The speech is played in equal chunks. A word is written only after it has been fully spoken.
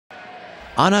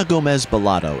Ana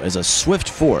Gomez-Balado is a swift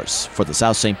force for the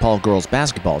South St. Paul girls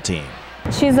basketball team.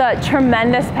 She's a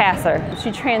tremendous passer.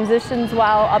 She transitions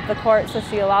well up the court, so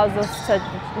she allows us to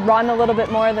run a little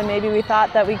bit more than maybe we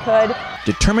thought that we could.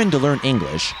 Determined to learn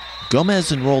English,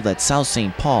 Gomez enrolled at South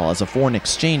St. Paul as a foreign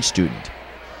exchange student.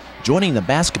 Joining the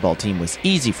basketball team was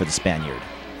easy for the Spaniard.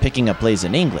 Picking up plays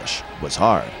in English was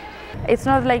hard. It's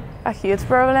not like a huge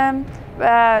problem,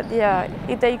 but yeah,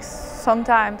 it takes some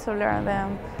time to learn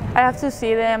them. I have to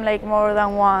see them like more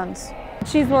than once.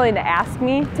 She's willing to ask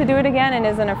me to do it again and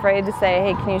isn't afraid to say,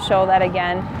 hey, can you show that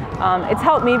again? It's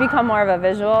helped me become more of a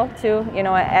visual too, you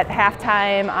know, at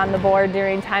halftime, on the board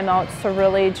during timeouts, to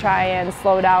really try and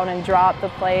slow down and draw up the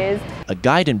plays. A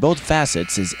guide in both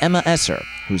facets is Emma Esser,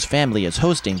 whose family is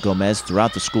hosting Gomez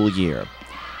throughout the school year.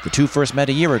 The two first met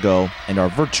a year ago and are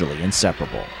virtually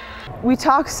inseparable. We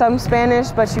talk some Spanish,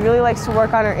 but she really likes to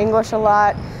work on her English a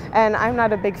lot, and I'm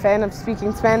not a big fan of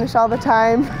speaking Spanish all the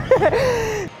time.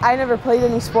 I never played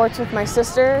any sports with my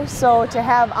sister, so to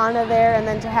have Ana there and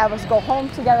then to have us go home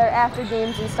together after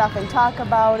games and stuff and talk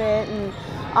about it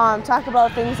and talk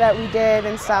about things that we did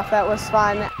and stuff, that was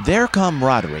fun. Their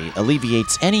camaraderie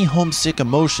alleviates any homesick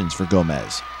emotions for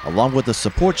Gomez, along with the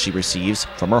support she receives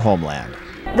from her homeland.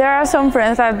 There are some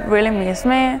friends that really miss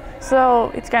me,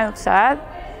 so it's kind of sad.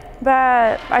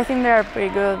 But I think they are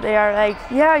pretty good. They are like,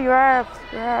 yeah, you are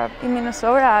in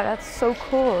Minnesota, that's so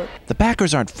cool. The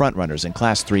Packers aren't frontrunners in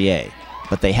Class 3A,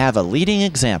 but they have a leading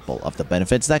example of the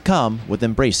benefits that come with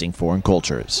embracing foreign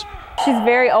cultures. She's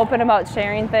very open about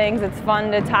sharing things. It's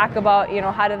fun to talk about, you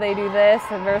know, how do they do this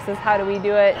versus how do we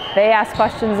do it. They ask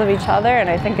questions of each other, and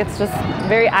I think it's just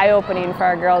very eye-opening for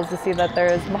our girls to see that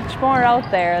there's much more out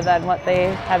there than what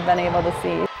they have been able to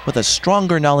see. With a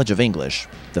stronger knowledge of English,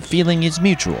 the feeling is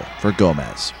mutual for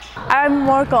Gomez. I'm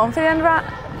more confident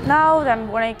now than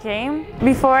when I came.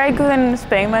 Before I couldn't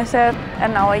explain myself,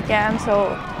 and now I can, so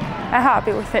I'm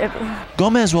happy with it.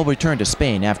 Gomez will return to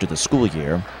Spain after the school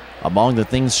year. Among the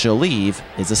things she'll leave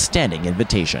is a standing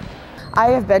invitation.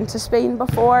 I have been to Spain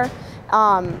before,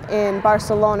 in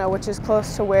Barcelona, which is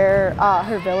close to where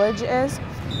her village is.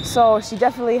 So she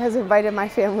definitely has invited my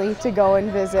family to go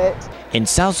and visit. In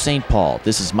South St. Paul,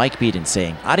 this is Mike Beaton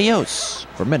saying adios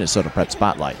for Minnesota Prep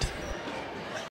Spotlight.